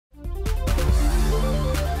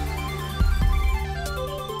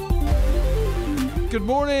Good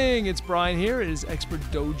morning, it's Brian here. It is Expert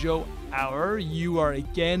Dojo Hour. You are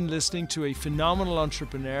again listening to a phenomenal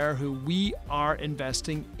entrepreneur who we are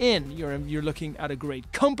investing in. You're looking at a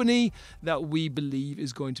great company that we believe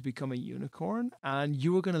is going to become a unicorn, and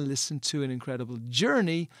you are going to listen to an incredible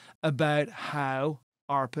journey about how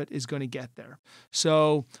Arpit is going to get there.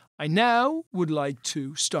 So I now would like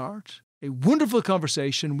to start a wonderful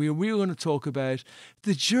conversation where we're going to talk about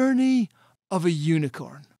the journey of a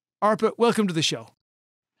unicorn. Arpit, welcome to the show.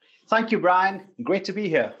 Thank you, Brian. Great to be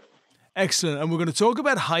here. Excellent. And we're going to talk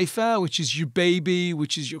about Hypha, which is your baby,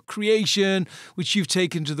 which is your creation, which you've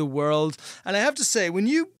taken to the world. And I have to say, when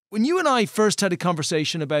you and I first had a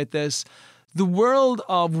conversation about this, the world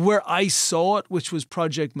of where I saw it, which was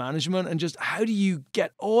project management, and just how do you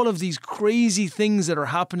get all of these crazy things that are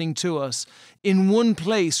happening to us in one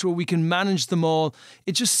place where we can manage them all,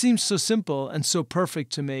 it just seems so simple and so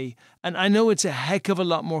perfect to me. And I know it's a heck of a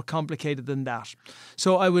lot more complicated than that.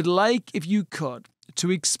 So I would like, if you could,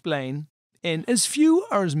 to explain in as few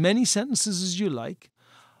or as many sentences as you like,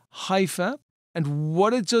 Hypha, and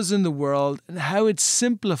what it does in the world and how it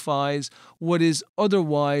simplifies what is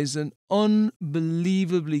otherwise an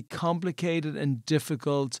unbelievably complicated and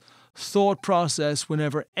difficult thought process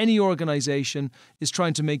whenever any organization is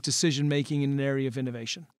trying to make decision-making in an area of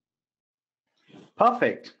innovation.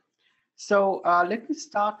 Perfect. So let me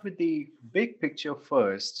start with the big picture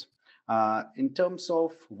first in terms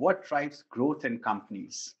of what drives growth in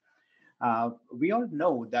companies. We all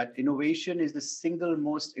know that innovation is the single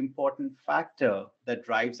most important factor that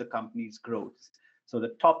drives a company's growth. So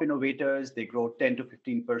the top innovators, they grow 10 to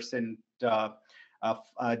 15%.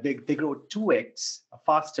 They grow 2x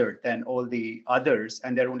faster than all the others,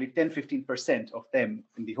 and there are only 10, 15% of them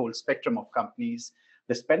in the whole spectrum of companies.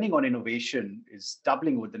 The spending on innovation is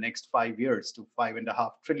doubling over the next 5 years to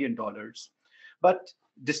 $5.5 trillion. But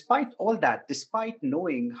despite all that, despite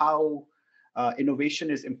knowing how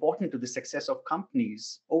innovation is important to the success of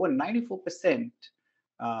companies, over 94%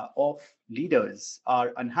 of leaders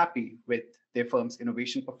are unhappy with their firm's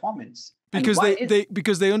innovation performance.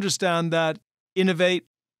 Because they understand that innovate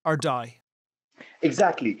or die.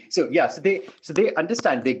 Exactly. So they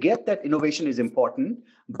understand, they get that innovation is important,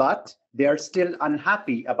 but they are still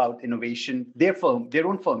unhappy about innovation, their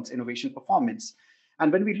own firm's innovation performance.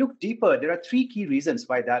 And when we look deeper, there are three key reasons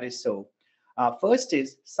why that is so. First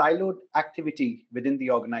is siloed activity within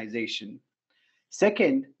the organization.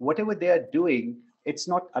 Second, whatever they are doing, it's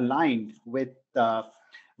not aligned with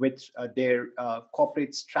their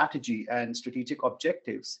corporate strategy and strategic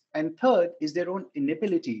objectives. And third is their own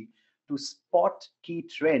inability to spot key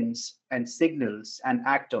trends and signals and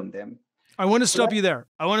act on them. I want to stop you there.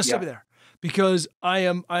 Because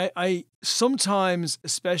I sometimes,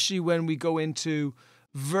 especially when we go into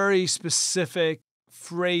very specific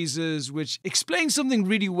phrases which explain something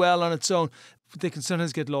really well on its own, they can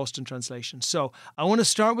sometimes get lost in translation. So I want to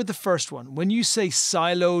start with the first one. When you say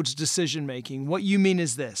siloed decision making, what you mean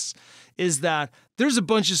is this, is that there's a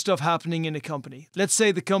bunch of stuff happening in a company. Let's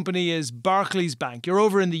say the company is Barclays Bank. You're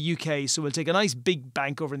over in the UK, so we'll take a nice big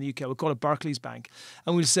bank over in the UK. We'll call it Barclays Bank.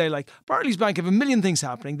 And we'll say, like, Barclays Bank have a million things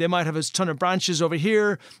happening. They might have a ton of branches over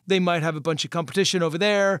here. They might have a bunch of competition over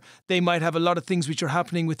there. They might have a lot of things which are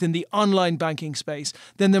happening within the online banking space.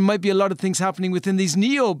 Then there might be a lot of things happening within these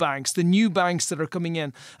neo-banks, the new banks that are coming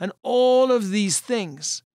in. And all of these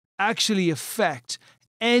things actually affect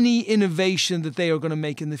any innovation that they are going to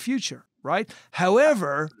make in the future, right?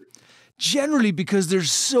 However, generally, because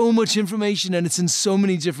there's so much information and it's in so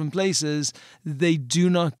many different places, they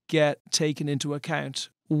do not get taken into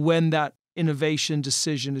account when that innovation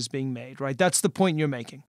decision is being made, right? That's the point you're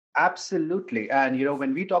making. Absolutely. And,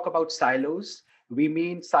 when we talk about silos, we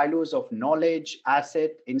mean silos of knowledge,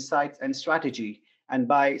 asset, insights, and strategy. And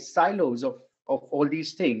by silos of all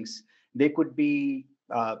these things, they could be,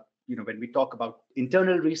 when we talk about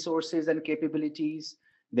internal resources and capabilities,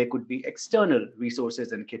 there could be external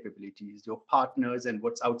resources and capabilities, your partners and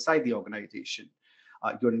what's outside the organization.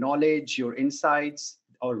 Your knowledge, your insights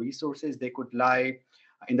or resources, they could lie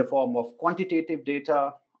in the form of quantitative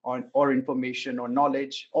data or information or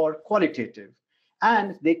knowledge, or qualitative.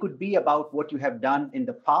 And they could be about what you have done in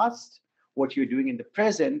the past, what you're doing in the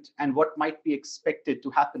present, and what might be expected to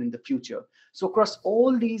happen in the future. So across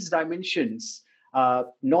all these dimensions,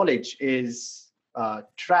 knowledge is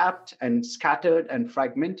trapped and scattered and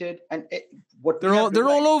fragmented, and they're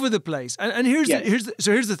all over the place. And here's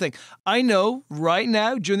the thing. I know right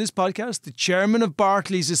now during this podcast, the chairman of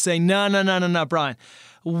Barclays is saying, no, Brian,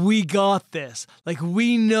 we got this. Like,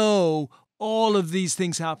 we know all of these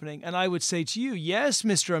things happening. And I would say to you, yes,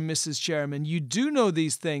 Mr. and Mrs. Chairman, you do know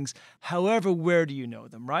these things. However, where do you know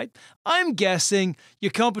them, right? I'm guessing your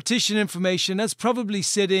competition information, that's probably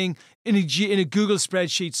sitting in a Google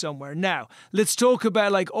spreadsheet somewhere. Now, let's talk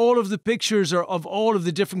about like all of the pictures or of all of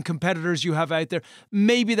the different competitors you have out there.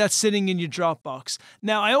 Maybe that's sitting in your Dropbox.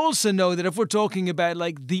 Now, I also know that if we're talking about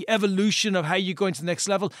like the evolution of how you go into the next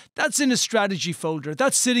level, that's in a strategy folder.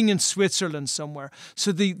 That's sitting in Switzerland somewhere.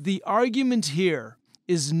 So the argument here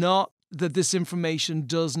is not that this information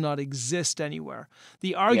does not exist anywhere.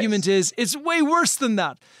 The argument is it's way worse than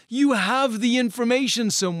that. You have the information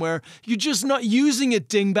somewhere. You're just not using it,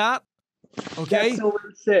 dingbat. Okay? That's so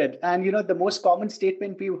well said. And the most common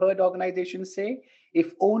statement we've heard organizations say,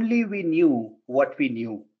 if only we knew what we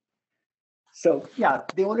knew. So yeah,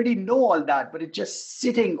 they already know all that, but it's just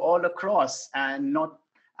sitting all across and not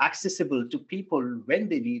accessible to people when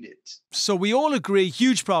they need it. So we all agree,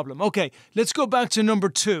 huge problem. Okay, let's go back to number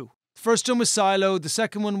 2. First one was siloed. The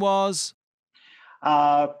second one was?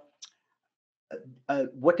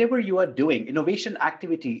 Whatever you are doing, innovation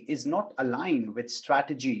activity is not aligned with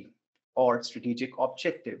strategy or strategic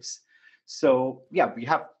objectives. So yeah, we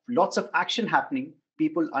have lots of action happening,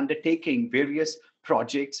 people undertaking various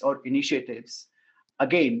projects or initiatives,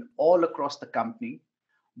 again, all across the company.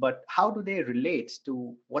 But how do they relate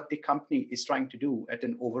to what the company is trying to do at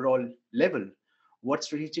an overall level? What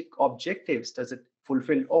strategic objectives does it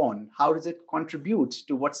fulfill on? How does it contribute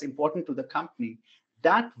to what's important to the company?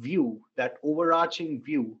 That view, that overarching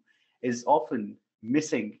view, is often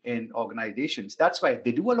missing in organizations. That's why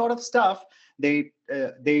they do a lot of stuff. They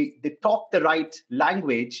talk the right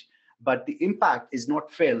language, but the impact is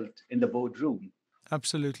not felt in the boardroom.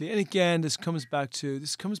 Absolutely. And again, this comes back to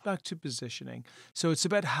positioning. So it's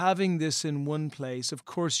about having this in one place. Of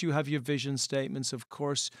course, you have your vision statements. Of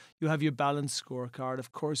course, you have your balanced scorecard.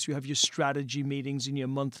 Of course, you have your strategy meetings and your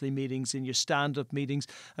monthly meetings and your stand-up meetings.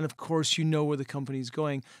 And of course, you know where the company is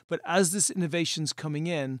going. But as this innovation's coming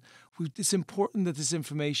in, it's important that this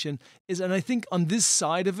information is, and I think on this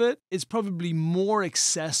side of it, it's probably more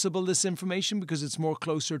accessible, this information, because it's more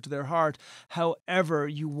closer to their heart. However,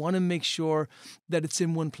 you want to make sure that it's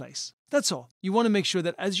in one place. That's all. You want to make sure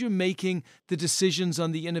that as you're making the decisions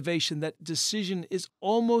on the innovation, that decision is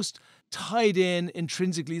almost tied in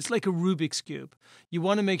intrinsically. It's like a Rubik's Cube. You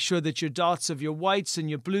want to make sure that your dots of your whites and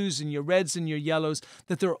your blues and your reds and your yellows,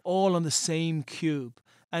 that they're all on the same cube.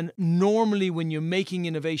 And normally when you're making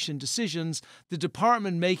innovation decisions, the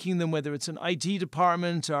department making them, whether it's an IT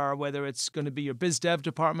department or whether it's going to be your biz dev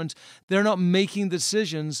department, they're not making the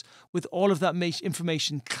decisions with all of that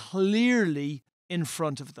information clearly in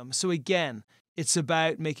front of them. So again, it's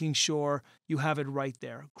about making sure you have it right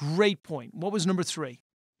there. Great point. What was number 3?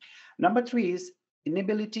 Number 3 is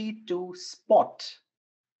inability to spot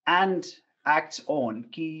and act on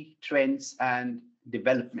key trends and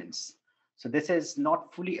developments. So this is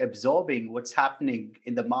not fully absorbing what's happening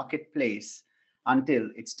in the marketplace until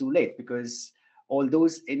it's too late, because all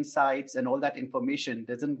those insights and all that information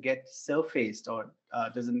doesn't get surfaced or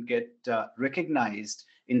doesn't get recognized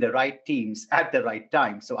in the right teams at the right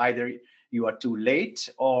time. So either you are too late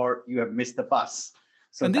or you have missed the bus.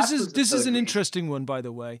 So and this is an interesting one, by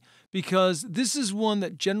the way, because this is one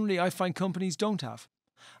that generally I find companies don't have.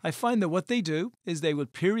 I find that what they do is they will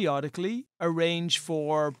periodically arrange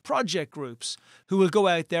for project groups who will go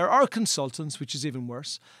out there, or consultants, which is even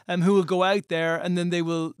worse, who will go out there and then they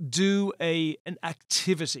will do an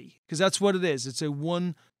activity, because that's what it is. It's a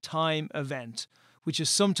one-time event, which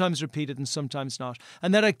is sometimes repeated and sometimes not.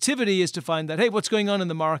 And that activity is to find that, hey, what's going on in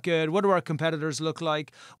the market? What do our competitors look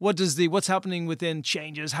like? What's happening within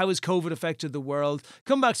changes? How has COVID affected the world?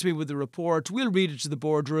 Come back to me with the report. We'll read it to the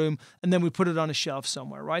boardroom, and then we put it on a shelf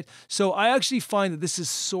somewhere, right? So I actually find that this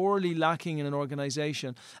is sorely lacking in an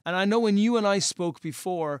organization. And I know when you and I spoke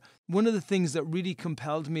before, one of the things that really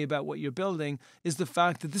compelled me about what you're building is the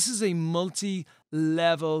fact that this is a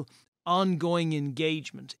multi-level ongoing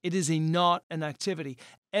engagement. It is not an activity.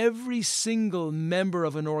 Every single member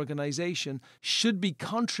of an organization should be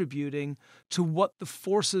contributing to what the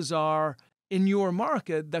forces are in your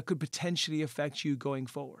market that could potentially affect you going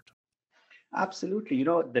forward. Absolutely.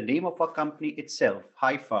 The name of our company itself,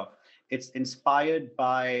 Hypha, it's inspired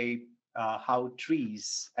by how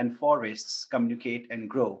trees and forests communicate and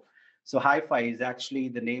grow. So Hypha is actually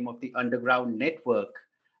the name of the underground network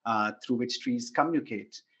through which trees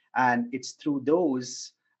communicate. And it's through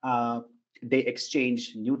those they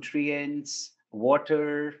exchange nutrients,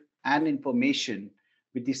 water, and information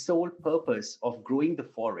with the sole purpose of growing the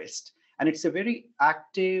forest. And it's a very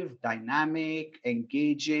active, dynamic,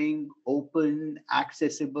 engaging, open,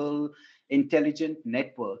 accessible, intelligent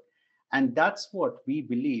network. And that's what we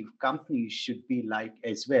believe companies should be like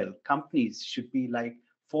as well. Companies should be like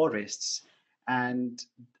forests. And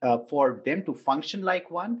for them to function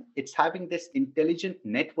like one, it's having this intelligent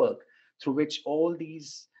network through which all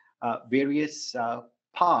these various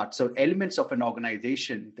parts or elements of an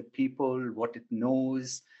organization, the people, what it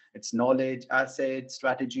knows, its knowledge, assets,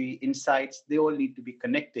 strategy, insights, they all need to be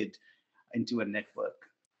connected into a network.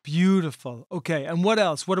 Beautiful. Okay. And what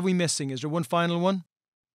else? What are we missing? Is there one final one?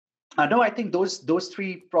 No, I think those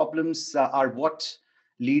three problems are what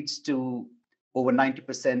leads to over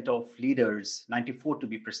 90% of leaders, 94 to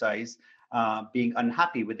be precise, being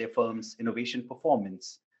unhappy with their firm's innovation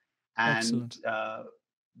performance. And Excellent.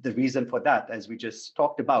 the reason for that, as we just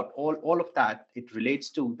talked about, all of that, it relates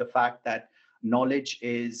to the fact that knowledge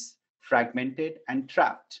is fragmented and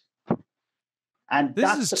trapped. And This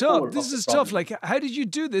that's is the tough. core of This the is tough. problem. Like, how did you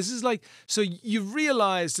do this? This is like, so you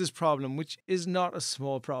realize this problem, which is not a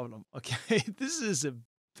small problem. Okay. This is a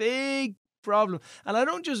big problem. And I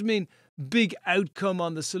don't just mean big outcome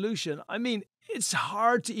on the solution. I mean, it's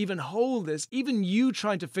hard to even hold this. Even you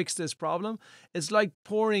trying to fix this problem, it's like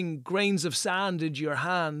pouring grains of sand into your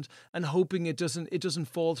hand and hoping it doesn't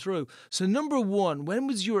fall through. So number one, when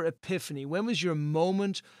was your epiphany? When was your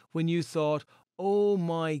moment when you thought, oh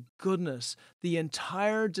my goodness, the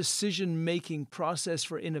entire decision-making process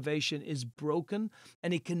for innovation is broken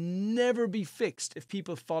and it can never be fixed if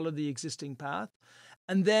people follow the existing path?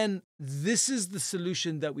 And then this is the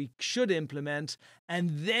solution that we should implement.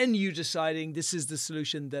 And then you deciding this is the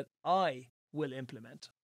solution that I will implement.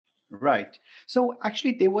 Right. So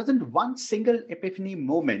actually, there wasn't one single epiphany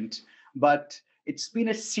moment, but it's been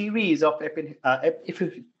a series of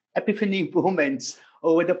epiphany moments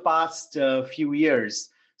over the past few years.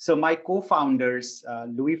 So my co-founders,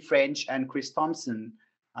 Louis French and Chris Thompson,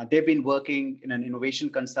 they've been working in an innovation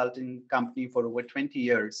consulting company for over 20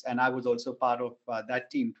 years. And I was also part of that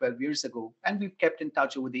team 12 years ago. And we've kept in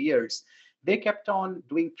touch over the years. They kept on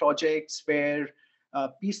doing projects where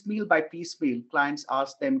piecemeal by piecemeal, clients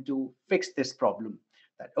ask them to fix this problem.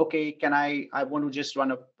 That, okay, I want to just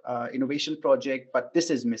run a innovation project, but this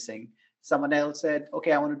is missing. Someone else said,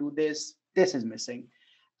 okay, I want to do this is missing.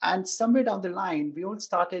 And somewhere down the line, we all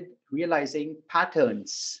started realizing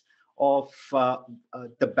patterns of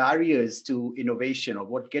the barriers to innovation, or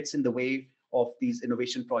what gets in the way of these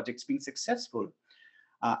innovation projects being successful.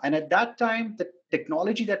 And at that time, the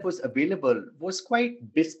technology that was available was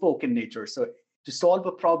quite bespoke in nature. So to solve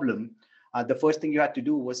a problem, the first thing you had to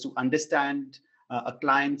do was to understand a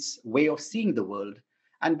client's way of seeing the world.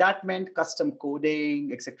 And that meant custom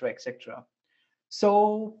coding, et cetera, et cetera.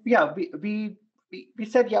 So yeah, we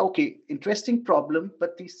said, yeah, okay, interesting problem,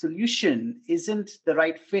 but the solution isn't the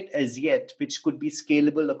right fit as yet, which could be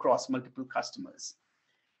scalable across multiple customers.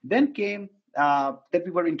 Then came that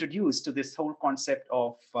we were introduced to this whole concept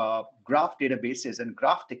of graph databases and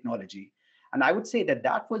graph technology. And I would say that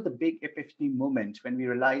that was the big epiphany moment when we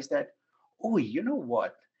realized that, oh, you know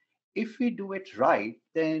what? If we do it right,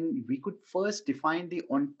 then we could first define the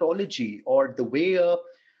ontology, or the way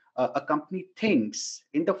a company thinks,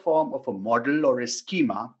 in the form of a model or a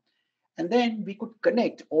schema. And then we could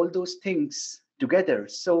connect all those things together.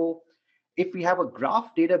 So if we have a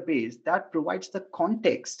graph database, that provides the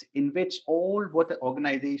context in which all what the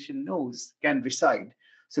organization knows can reside.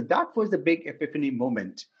 So that was the big epiphany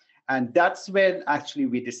moment. And that's when actually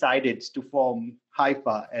we decided to form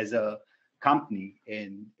Hypha as a company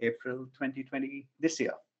in April 2020 this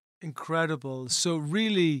year. Incredible. So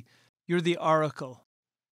really, you're the oracle.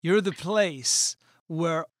 You're the place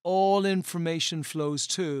where all information flows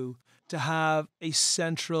to have a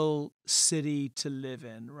central city to live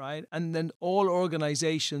in, right? And then all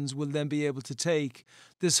organizations will then be able to take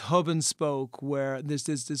this hub and spoke where there's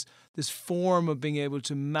this form of being able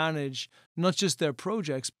to manage not just their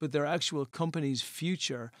projects, but their actual company's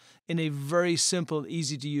future in a very simple,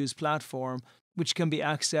 easy to use platform, which can be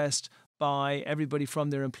accessed by everybody from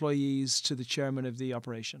their employees to the chairman of the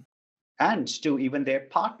operation. And to even their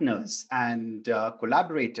partners and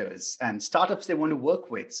collaborators and startups they want to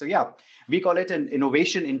work with. So yeah, we call it an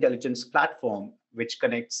innovation intelligence platform, which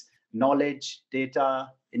connects knowledge,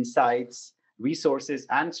 data, insights, resources,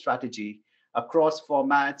 and strategy across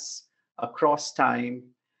formats, across time,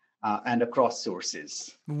 and across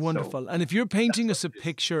sources. So Wonderful. And if you're that's painting what us a it is.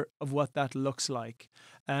 picture of what that looks like,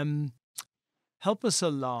 um, help us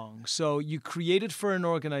along. So you create it for an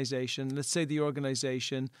organization. Let's say the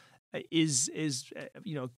organization is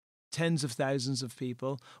tens of thousands of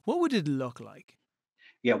people. What would it look like?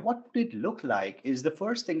 Yeah, what would it look like is the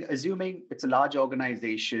first thing, assuming it's a large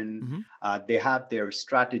organization, Hmm. they have their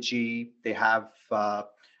strategy, they have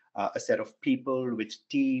a set of people with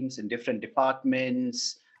teams in different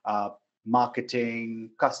departments,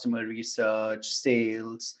 marketing, customer research,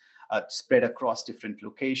 sales, spread across different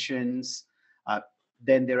locations.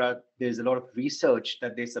 Then there's a lot of research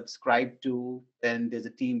that they subscribe to. Then there's a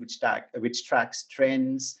team which tracks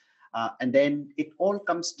trends, and then it all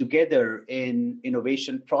comes together in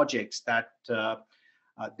innovation projects that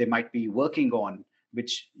they might be working on,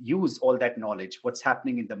 which use all that knowledge. What's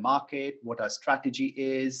happening in the market? What our strategy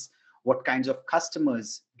is? What kinds of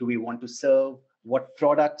customers do we want to serve? What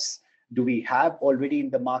products do we have already in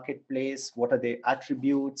the marketplace? What are their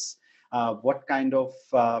attributes? What kind of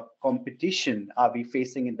competition are we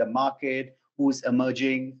facing in the market? Who's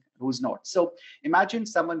emerging? Who's not? So imagine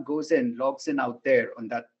someone goes in, logs in out there on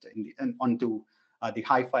that onto the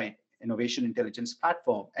Hypha Innovation Intelligence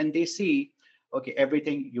platform, and they see, okay,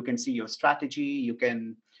 everything. You can see your strategy, you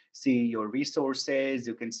can see your resources,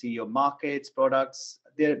 you can see your markets, products.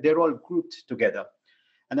 They're all grouped together.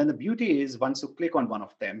 And then the beauty is, once you click on one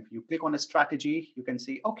of them, you click on a strategy, you can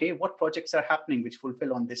see, okay, what projects are happening which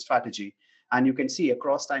fulfill on this strategy. And you can see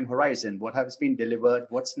across time horizon, what has been delivered,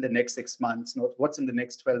 what's in the next 6 months, what's in the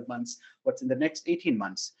next 12 months, what's in the next 18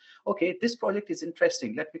 months. Okay, this project is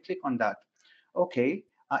interesting. Let me click on that. Okay,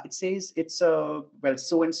 it says it's well,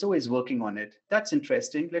 so-and-so is working on it. That's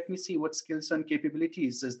interesting. Let me see what skills and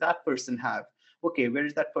capabilities does that person have. Okay, where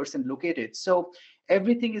is that person located? So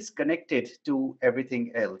everything is connected to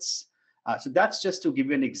everything else. So that's just to give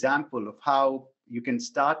you an example of how you can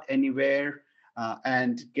start anywhere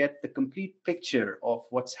and get the complete picture of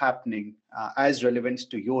what's happening as relevant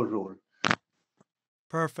to your role.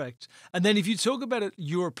 Perfect. And then if you talk about it,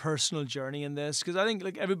 your personal journey in this, because I think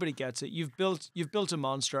like everybody gets it. You've built a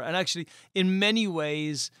monster, and actually in many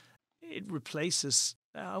ways it replaces,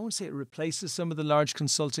 I won't say it replaces some of the large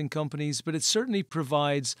consulting companies, but it certainly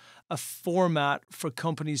provides a format for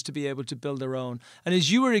companies to be able to build their own. And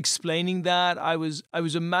as you were explaining that, I was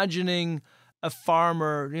imagining a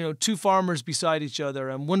farmer, two farmers beside each other,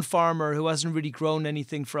 and one farmer who hasn't really grown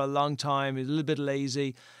anything for a long time, is a little bit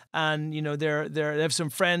lazy, and they have some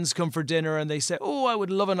friends come for dinner, and they say, "Oh, I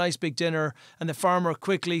would love a nice big dinner." And the farmer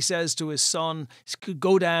quickly says to his son,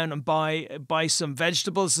 "Go down and buy some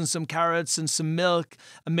vegetables and some carrots and some milk,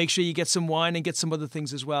 and make sure you get some wine and get some other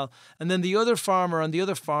things as well." And then the other farmer on the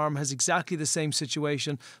other farm has exactly the same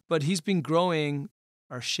situation, but he's been growing,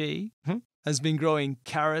 or she has been growing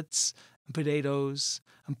carrots, potatoes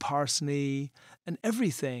and parsney and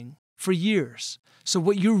everything for years. So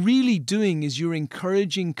what you're really doing is you're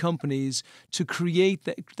encouraging companies to create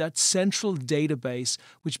that central database,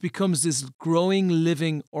 which becomes this growing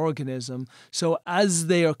living organism. So as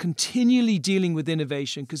they are continually dealing with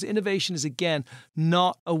innovation, because innovation is, again,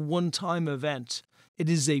 not a one-time event. It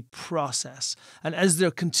is a process. And as they're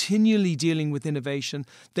continually dealing with innovation,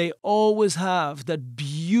 they always have that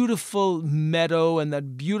beautiful meadow and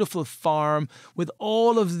that beautiful farm with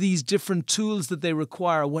all of these different tools that they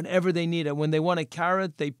require whenever they need it. When they want a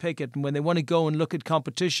carrot, they pick it. And when they want to go and look at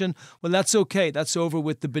competition, well, that's okay. That's over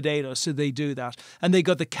with the potato. So they do that. And they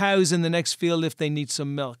got the cows in the next field if they need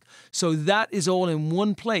some milk. So that is all in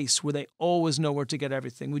one place where they always know where to get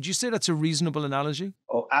everything. Would you say that's a reasonable analogy?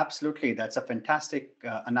 Oh, absolutely. That's a fantastic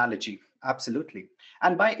analogy. Absolutely.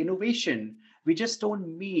 And by innovation, we just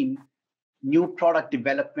don't mean new product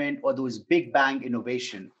development or those big bang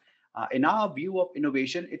innovation. In our view of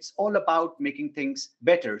innovation, it's all about making things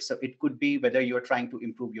better. So it could be whether you're trying to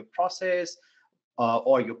improve your process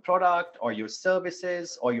or your product or your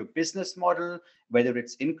services or your business model, whether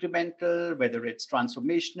it's incremental, whether it's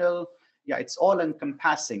transformational. Yeah, it's all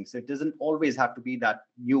encompassing. So it doesn't always have to be that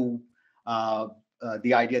new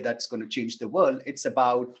the idea that's going to change the world. It's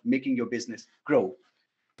about making your business grow.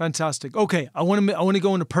 Fantastic. Okay, I want to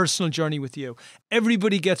go on a personal journey with you.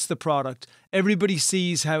 Everybody gets the product. Everybody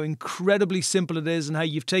sees how incredibly simple it is and how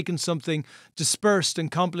you've taken something dispersed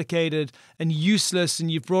and complicated and useless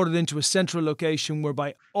and you've brought it into a central location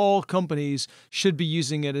whereby all companies should be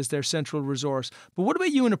using it as their central resource. But what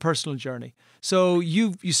about you in a personal journey? So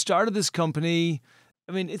you started this company.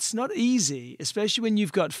 I mean, it's not easy, especially when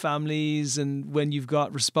you've got families and when you've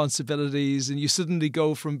got responsibilities and you suddenly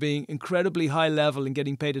go from being incredibly high level and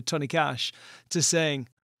getting paid a ton of cash to saying,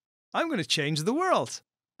 I'm going to change the world.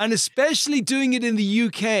 And especially doing it in the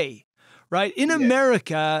UK, right? In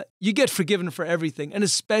America, you get forgiven for everything, and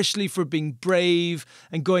especially for being brave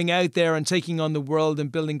and going out there and taking on the world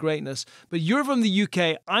and building greatness. But you're from the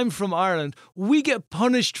UK, I'm from Ireland. We get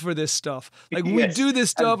punished for this stuff. Like we do this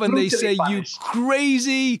stuff and they say, punished. You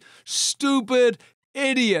crazy, stupid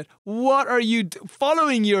idiot. What are you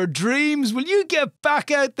following your dreams? Will you get back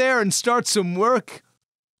out there and start some work?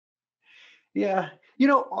 Yeah. You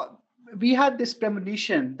know, we had this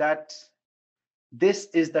premonition that this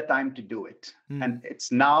is the time to do it, and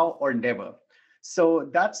it's now or never. So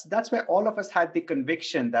that's where all of us had the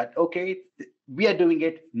conviction that, okay, we are doing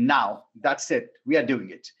it now. That's it. We are doing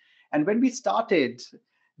it. And when we started,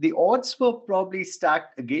 the odds were probably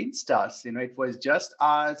stacked against us. You know, it was just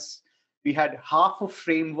us. We had half a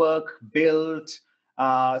framework built.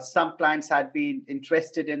 Some clients had been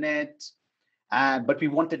interested in it, but we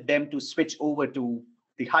wanted them to switch over to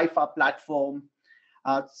the Hypha platform.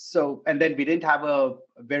 And then we didn't have a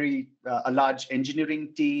large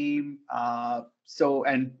engineering team.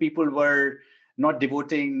 And people were not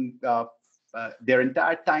devoting their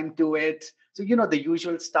entire time to it. So, you know, the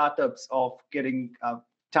usual startups of getting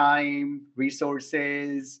time,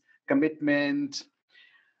 resources, commitment.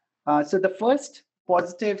 So the first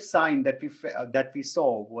positive sign that we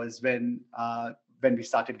saw was when we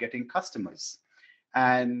started getting customers,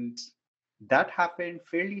 and that happened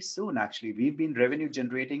fairly soon. Actually, we've been revenue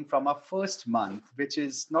generating from our first month, which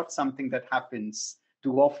is not something that happens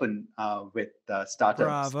too often with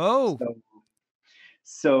startups. Bravo.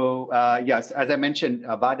 Yes, as I mentioned,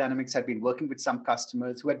 Biodynamics had been working with some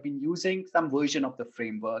customers who had been using some version of the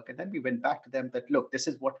framework. And then we went back to them that, look, this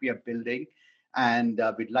is what we are building, and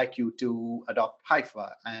we'd like you to adopt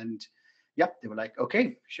Hypha. And yeah, they were like,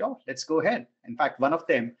 okay, sure, let's go ahead. In fact, one of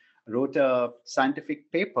them wrote a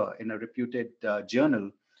scientific paper in a reputed journal,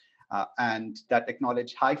 and that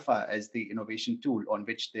acknowledged Hypha as the innovation tool on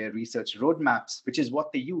which their research roadmaps, which is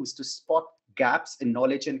what they use to spot gaps in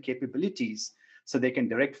knowledge and capabilities, so they can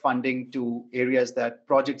direct funding to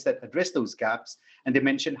projects that address those gaps. And they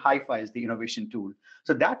mentioned Hypha as the innovation tool.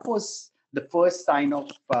 So that was the first sign of,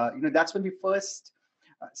 that's when we first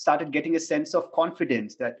started getting a sense of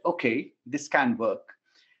confidence that, okay, this can work.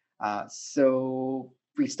 So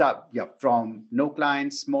we start from no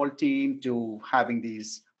clients, small team, to having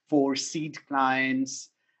these 4 seed clients.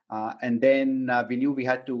 And then we knew we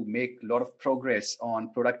had to make a lot of progress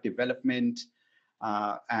on product development,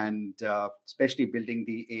 and especially building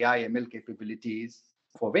the AI ML capabilities,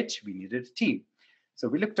 for which we needed a team. So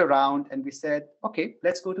we looked around and we said, okay,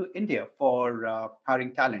 let's go to India for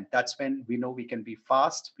hiring talent. That's when we know we can be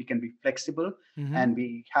fast, we can be flexible, and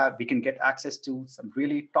we can get access to some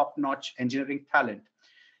really top-notch engineering talent.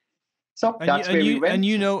 So that's where we went.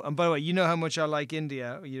 And by the way, you know how much I like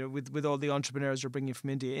India, you know, with all the entrepreneurs you're bringing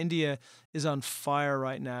from India. India is on fire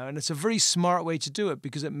right now. And it's a very smart way to do it,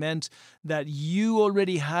 because it meant that you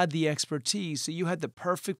already had the expertise. So you had the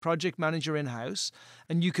perfect project manager in-house,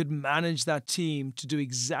 and you could manage that team to do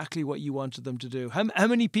exactly what you wanted them to do. How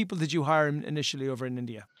many people did you hire initially over in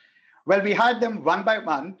India? Well, we hired them one by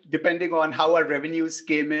one, depending on how our revenues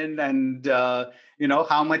came in, and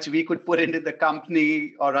how much we could put into the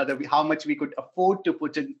company, or rather how much we could afford to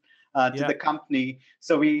put in to the company.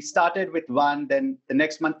 So we started with one, then the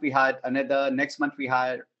next month we had another, next month we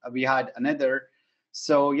had another.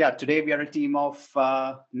 So yeah, today we are a team of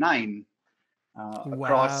 9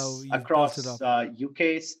 across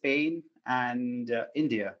UK, Spain, and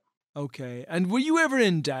India. Okay. And were you ever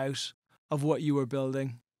in doubt of what you were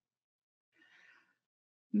building?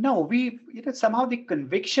 No, somehow the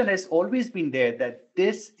conviction has always been there that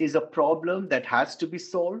this is a problem that has to be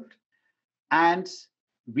solved, and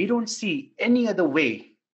we don't see any other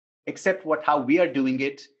way except how we are doing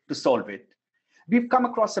it to solve it. We've come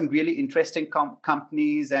across some really interesting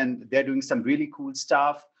companies, and they're doing some really cool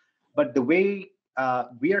stuff, but the way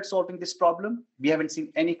we are solving this problem, we haven't seen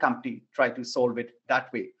any company try to solve it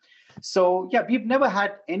that way. So yeah, we've never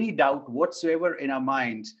had any doubt whatsoever in our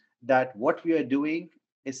mind that what we are doing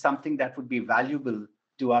is something that would be valuable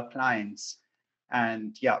to our clients.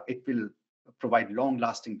 And yeah, it will provide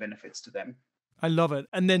long-lasting benefits to them. I love it.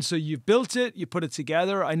 And then so you've built it, you put it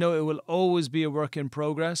together. I know it will always be a work in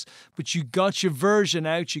progress, but you got your version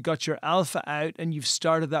out, you got your alpha out, and you've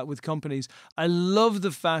started that with companies. I love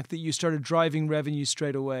the fact that you started driving revenue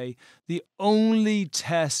straight away. The only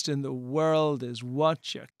test in the world is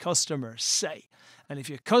what your customers say. And if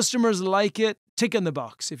your customers like it, tick in the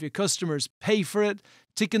box. If your customers pay for it,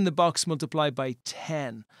 tick in the box multiplied by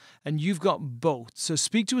 10. And you've got both. So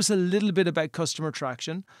speak to us a little bit about customer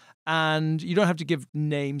traction. And you don't have to give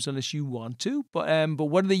names unless you want to, but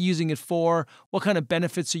what are they using it for? What kind of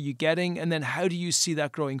benefits are you getting? And then how do you see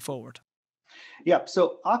that growing forward? Yeah,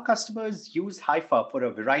 so our customers use Hypha for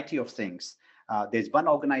a variety of things. There's one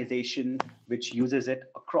organization which uses it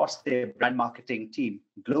across their brand marketing team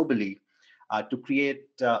globally to create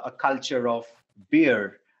a culture of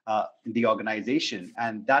beer in the organization.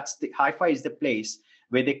 And Hypha is the place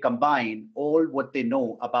where they combine all what they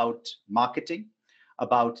know about marketing,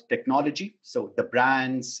 about technology, so the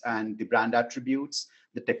brands and the brand attributes,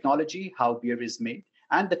 the technology, how beer is made,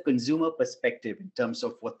 and the consumer perspective in terms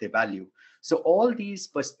of what they value. So all these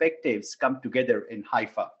perspectives come together in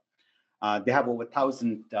Hypha. They have over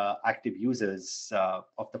 1,000 active users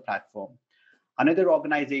of the platform. Another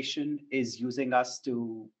organization is using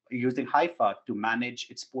Hypha to manage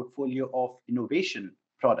its portfolio of innovation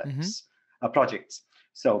projects.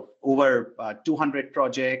 So over 200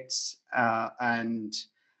 projects, and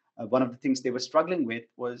one of the things they were struggling with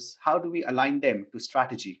was how do we align them to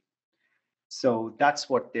strategy? So that's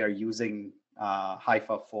what they're using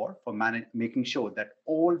Hypha for making sure that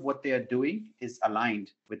all what they are doing is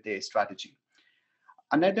aligned with their strategy.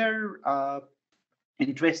 Another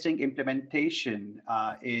interesting implementation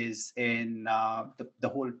is in the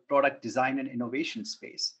whole product design and innovation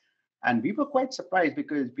space. And we were quite surprised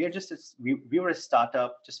because we were a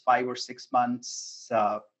startup just 5 or 6 months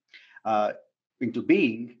into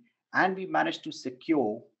being, and we managed to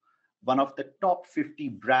secure one of the top 50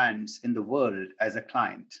 brands in the world as a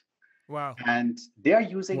client. Wow. And they are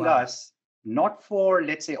using us not for,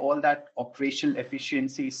 let's say, all that operational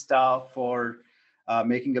efficiency stuff or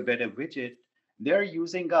making a better widget. They're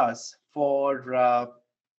using us for,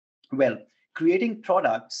 creating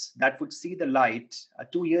products that would see the light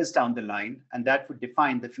 2 years down the line, and that would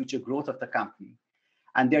define the future growth of the company.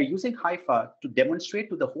 And they're using Hypha to demonstrate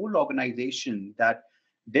to the whole organization that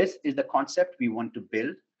this is the concept we want to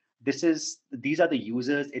build. These are the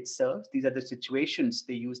users it serves. These are the situations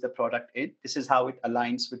they use the product in. This is how it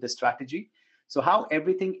aligns with the strategy. So how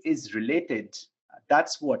everything is related,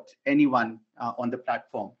 that's what anyone on the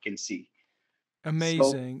platform can see.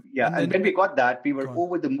 Amazing. So, yeah, and when we got that, we were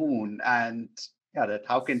over the moon. And yeah, that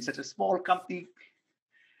how can such a small company,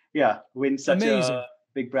 win such a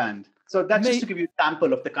big brand? So that's just to give you a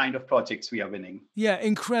sample of the kind of projects we are winning. Yeah,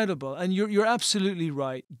 incredible. And you're absolutely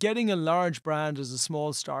right. Getting a large brand as a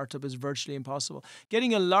small startup is virtually impossible.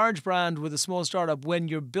 Getting a large brand with a small startup when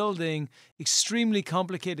you're building extremely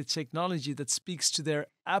complicated technology that speaks to their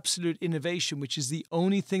absolute innovation, which is the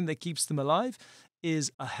only thing that keeps them alive,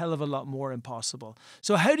 is a hell of a lot more impossible.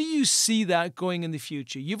 So how do you see that going in the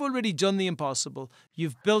future? You've already done the impossible.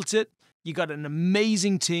 You've built it. You got an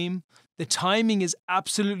amazing team. The timing is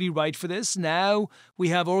absolutely right for this. Now we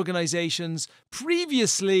have organizations.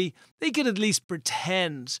 Previously, they could at least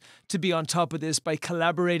pretend to be on top of this by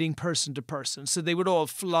collaborating person to person. So they would all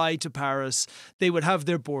fly to Paris. They would have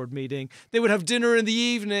their board meeting. They would have dinner in the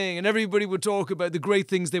evening, and everybody would talk about the great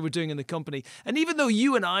things they were doing in the company. And even though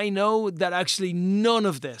you and I know that actually none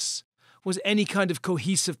of this was any kind of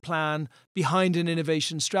cohesive plan behind an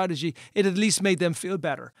innovation strategy, it at least made them feel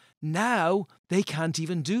better. Now they can't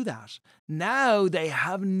even do that. Now they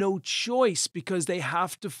have no choice because they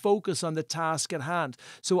have to focus on the task at hand.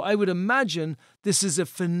 So I would imagine this is a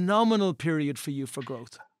phenomenal period for you for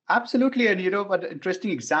growth. Absolutely. And what an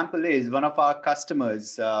interesting example is one of our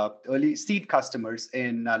customers, early seed customers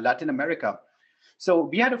in Latin America. So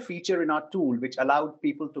we had a feature in our tool which allowed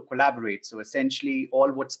people to collaborate. So essentially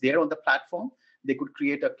all what's there on the platform, they could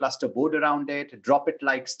create a cluster board around it, drop it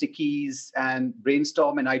like stickies and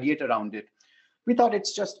brainstorm and ideate around it. We thought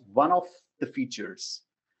it's just one of the features.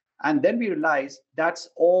 And then we realized that's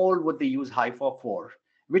all what they use Hypha for,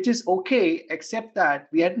 which is okay, except that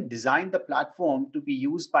we hadn't designed the platform to be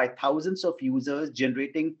used by thousands of users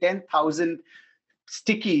generating 10,000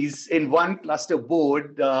 stickies in one cluster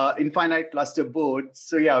board, infinite cluster board.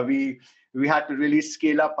 So yeah, we had to really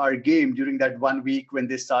scale up our game during that 1 week when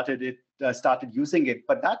they started using it.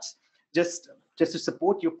 But that's just to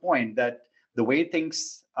support your point that the way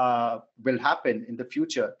things will happen in the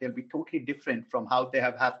future, they'll be totally different from how they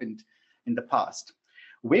have happened in the past.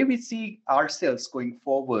 Where we see ourselves going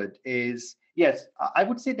forward is, yes, I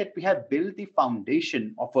would say that we have built the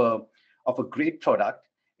foundation of a great product.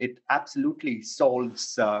 It absolutely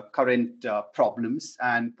solves current problems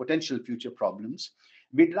and potential future problems.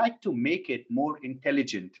 We'd like to make it more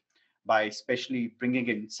intelligent by especially bringing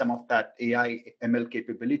in some of that AI ML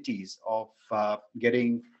capabilities of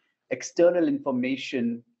getting external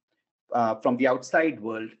information from the outside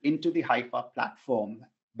world into the Hypha platform.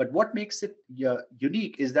 But what makes it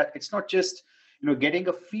unique is that it's not just getting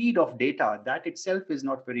a feed of data. That itself is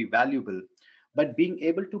not very valuable. But being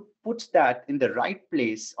able to put that in the right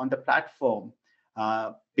place on the platform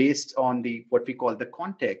based on what we call the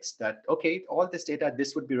context that, okay, all this data,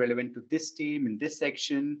 this would be relevant to this team in this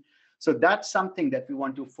section. So that's something that we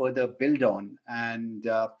want to further build on. And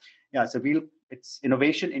so it's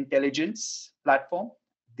innovation intelligence platform.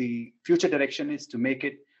 The future direction is to make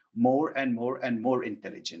it more and more and more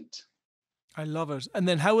intelligent. I love it. And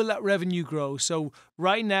then how will that revenue grow? So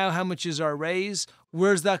right now, how much is our raise?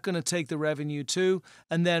 Where's that going to take the revenue to?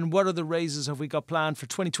 And then what other raises have we got planned for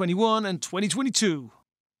 2021 and 2022?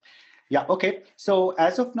 Yeah, okay. So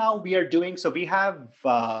as of now, we have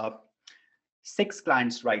 6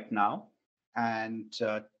 clients right now, and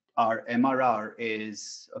our MRR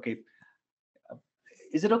is okay.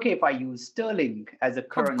 Is it okay if I use sterling as a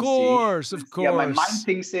currency? Of course. Yeah, my mind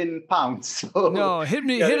thinks in pounds. So, no, hit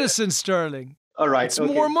us in sterling. All right. It's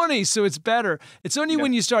more money, so it's better. It's only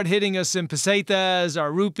when you start hitting us in pesetas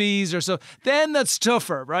or rupees or so, then that's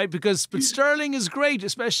tougher, right? But sterling is great,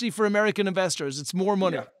 especially for American investors. It's more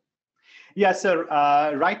money. Yeah, sir.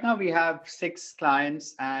 Right now we have 6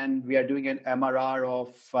 clients, and we are doing an MRR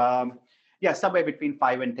of somewhere between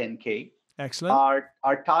 5 and 10K. Excellent.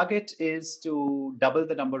 Our target is to double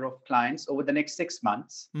the number of clients over the next 6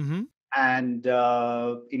 months, and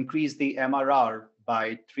increase the MRR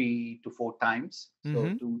by 3 to 4 times,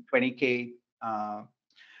 so to 20K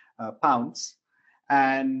pounds.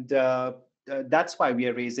 And that's why we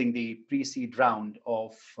are raising the pre-seed round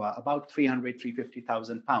of about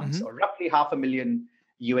 350,000 pounds, or roughly $500,000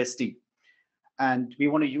 USD. And we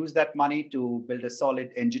want to use that money to build a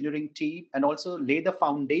solid engineering team and also lay the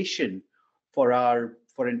foundation for a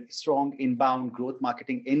strong inbound growth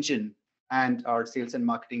marketing engine and our sales and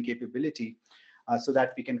marketing capability, so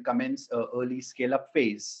that we can commence an early scale-up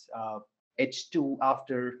phase, H2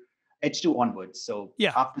 onwards, so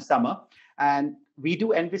after summer. And we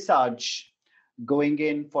do envisage going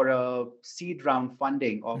in for a seed round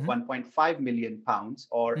funding of 1.5 million pounds,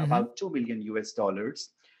 or about $2 million US.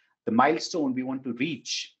 The milestone we want to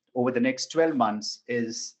reach over the next 12 months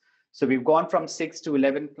is, so we've gone from 6 to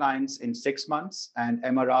 11 clients in 6 months and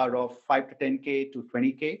MRR of 5 to 10K to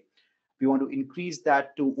 20K. We want to increase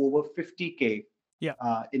that to over 50K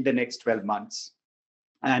in the next 12 months.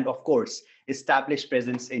 And of course, establish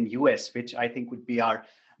presence in US, which I think would be our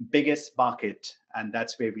biggest market. And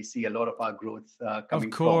that's where we see a lot of our growth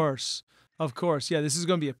coming from. Of course. Yeah, this is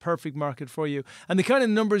going to be a perfect market for you. And the kind of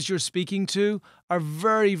numbers you're speaking to are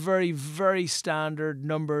very, very, very standard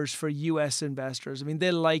numbers for US investors. I mean, they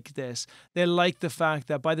like this. They like the fact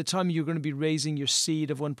that by the time you're going to be raising your seed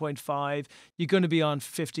of 1.5, you're going to be on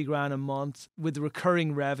 50 grand a month with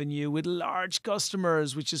recurring revenue, with large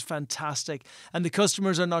customers, which is fantastic. And the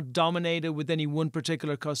customers are not dominated with any one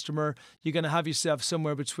particular customer. You're going to have yourself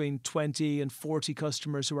somewhere between 20 and 40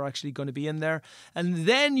 customers who are actually going to be in there. And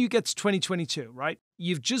then you get to 2022, right?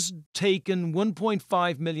 You've just taken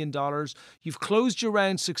 $1.5 million. You've closed your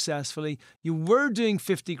round successfully. You were doing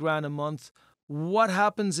 50 grand a month. What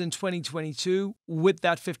happens in 2022 with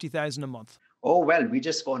that 50,000 a month? Oh, well, we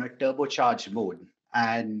just go on a turbocharged mode.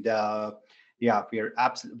 And we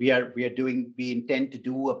intend to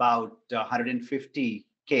do about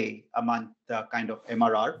 150K a month kind of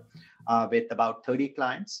MRR with about 30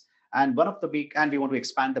 clients. And we want to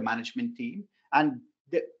expand the management team. And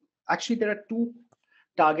actually, there are 2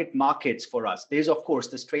 target markets for us. There's, of course,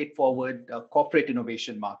 the straightforward corporate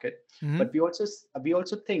innovation market, but we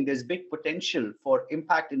also think there's big potential for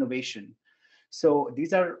impact innovation. So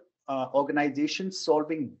these are organizations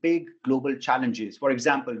solving big global challenges. For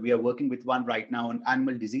example, we are working with one right now on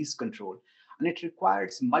animal disease control, and it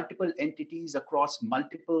requires multiple entities across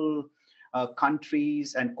multiple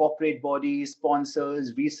countries and corporate bodies,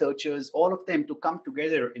 sponsors, researchers, all of them to come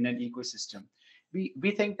together in an ecosystem.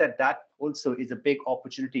 We think that also is a big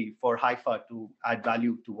opportunity for Hypha to add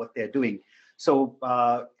value to what they're doing. So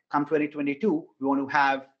come 2022, we want to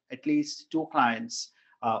have at least 2 clients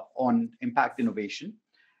on impact innovation.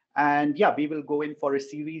 And we will go in for a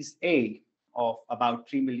Series A of about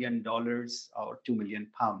 $3 million or 2 million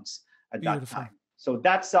pounds at that time. So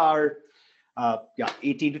that's our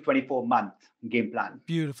 18 to 24 month game plan.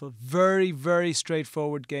 Beautiful. Very, very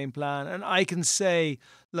straightforward game plan. And I can say,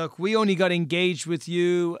 look, we only got engaged with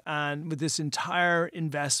you and with this entire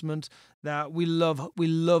investment that we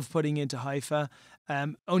love putting into Hypha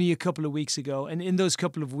only a couple of weeks ago. And in those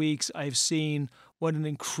couple of weeks, I've seen what an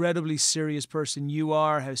incredibly serious person you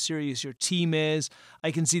are, how serious your team is.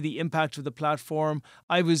 I can see the impact of the platform.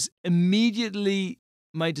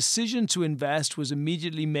 My decision to invest was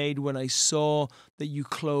immediately made when I saw that you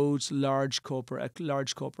closed a large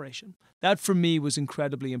corporation. That for me was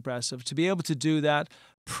incredibly impressive. To be able to do that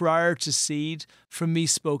prior to seed, for me,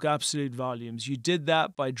 spoke absolute volumes. You did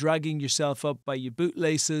that by dragging yourself up by your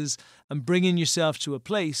bootlaces and bringing yourself to a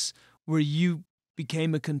place where you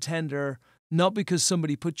became a contender, not because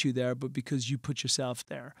somebody put you there, but because you put yourself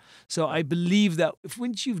there. So I believe that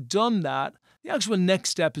once you've done that, The actual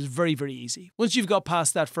next step is very, very easy. Once you've got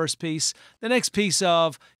past that first piece, the next piece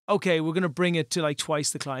of, okay, we're going to bring it to like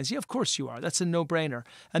twice the clients. Yeah, of course you are. That's a no-brainer.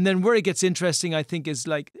 And then where it gets interesting, I think, is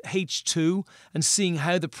like H2 and seeing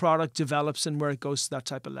how the product develops and where it goes to that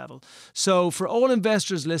type of level. So for all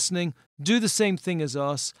investors listening, do the same thing as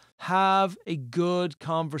us. Have a good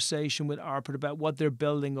conversation with Arpit about what they're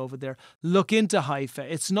building over there. Look into Hypha.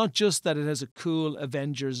 It's not just that it has a cool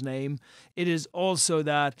Avengers name. It is also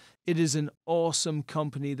that it is an awesome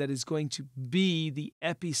company that is going to be the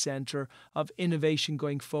epicenter of innovation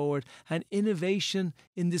going forward, and innovation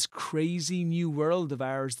in this crazy new world of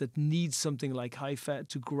ours that needs something like Hypha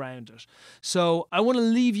to ground it. So I want to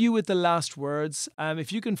leave you with the last words.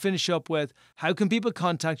 If you can finish up with, how can people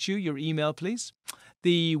contact you? Your email, please.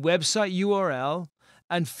 The website URL,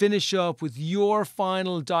 and finish up with your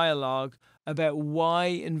final dialogue about why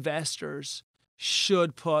investors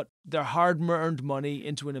should put their hard-earned money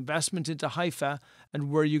into an investment into Hypha, and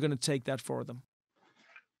where you're going to take that for them.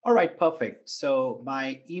 All right, perfect. So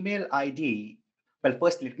my email ID, well,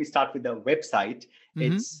 first let me start with the website.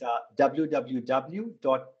 Mm-hmm. It's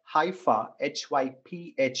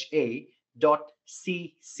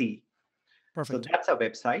www.hypha.cc. Perfect. So that's our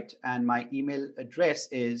website. And my email address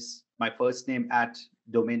is my first name at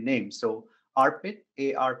domain name. So Arpit,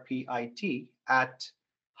 ARPIT, at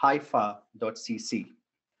hypha.cc.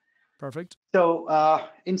 Perfect. So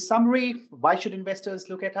in summary, why should investors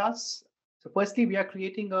look at us? So firstly, we are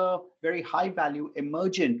creating a very high value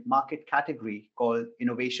emergent market category called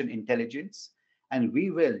innovation intelligence, and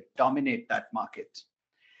we will dominate that market.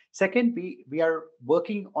 Second, we are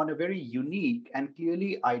working on a very unique and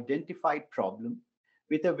clearly identified problem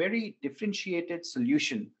with a very differentiated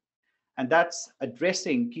solution, and that's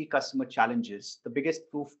addressing key customer challenges. The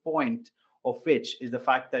biggest proof point of which is the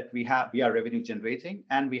fact that we are revenue generating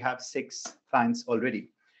and we have 6 clients already.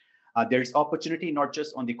 There is opportunity not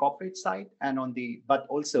just on the corporate side but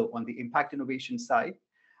also on the impact innovation side.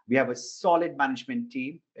 We have a solid management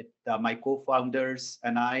team, my co-founders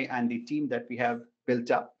and I, and the team that we have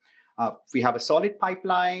built up. We have a solid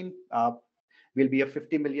pipeline. We'll be a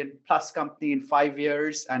 50 million plus company in 5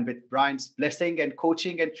 years. And with Brian's blessing and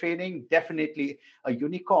coaching and training, definitely a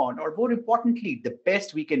unicorn, or more importantly, the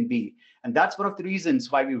best we can be. And that's one of the reasons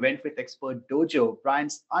why we went with Expert Dojo,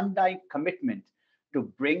 Brian's undying commitment to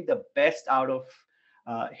bring the best out of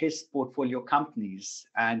his portfolio companies.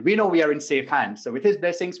 And we know we are in safe hands. So with his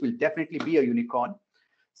blessings, we'll definitely be a unicorn.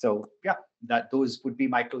 So yeah, those would be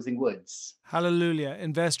my closing words. Hallelujah.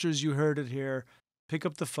 Investors, you heard it here. Pick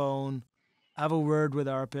up the phone, have a word with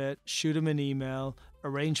Arpit, shoot him an email,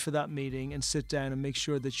 arrange for that meeting, and sit down and make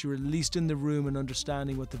sure that you're at least in the room and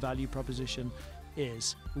understanding what the value proposition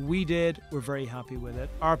is. We did. We're very happy with it.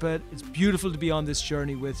 Arpit, it's beautiful to be on this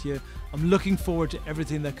journey with you. I'm looking forward to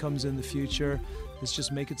everything that comes in the future. Let's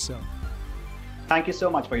just make it so. Thank you so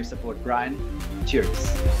much for your support, Brian.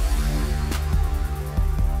 Cheers.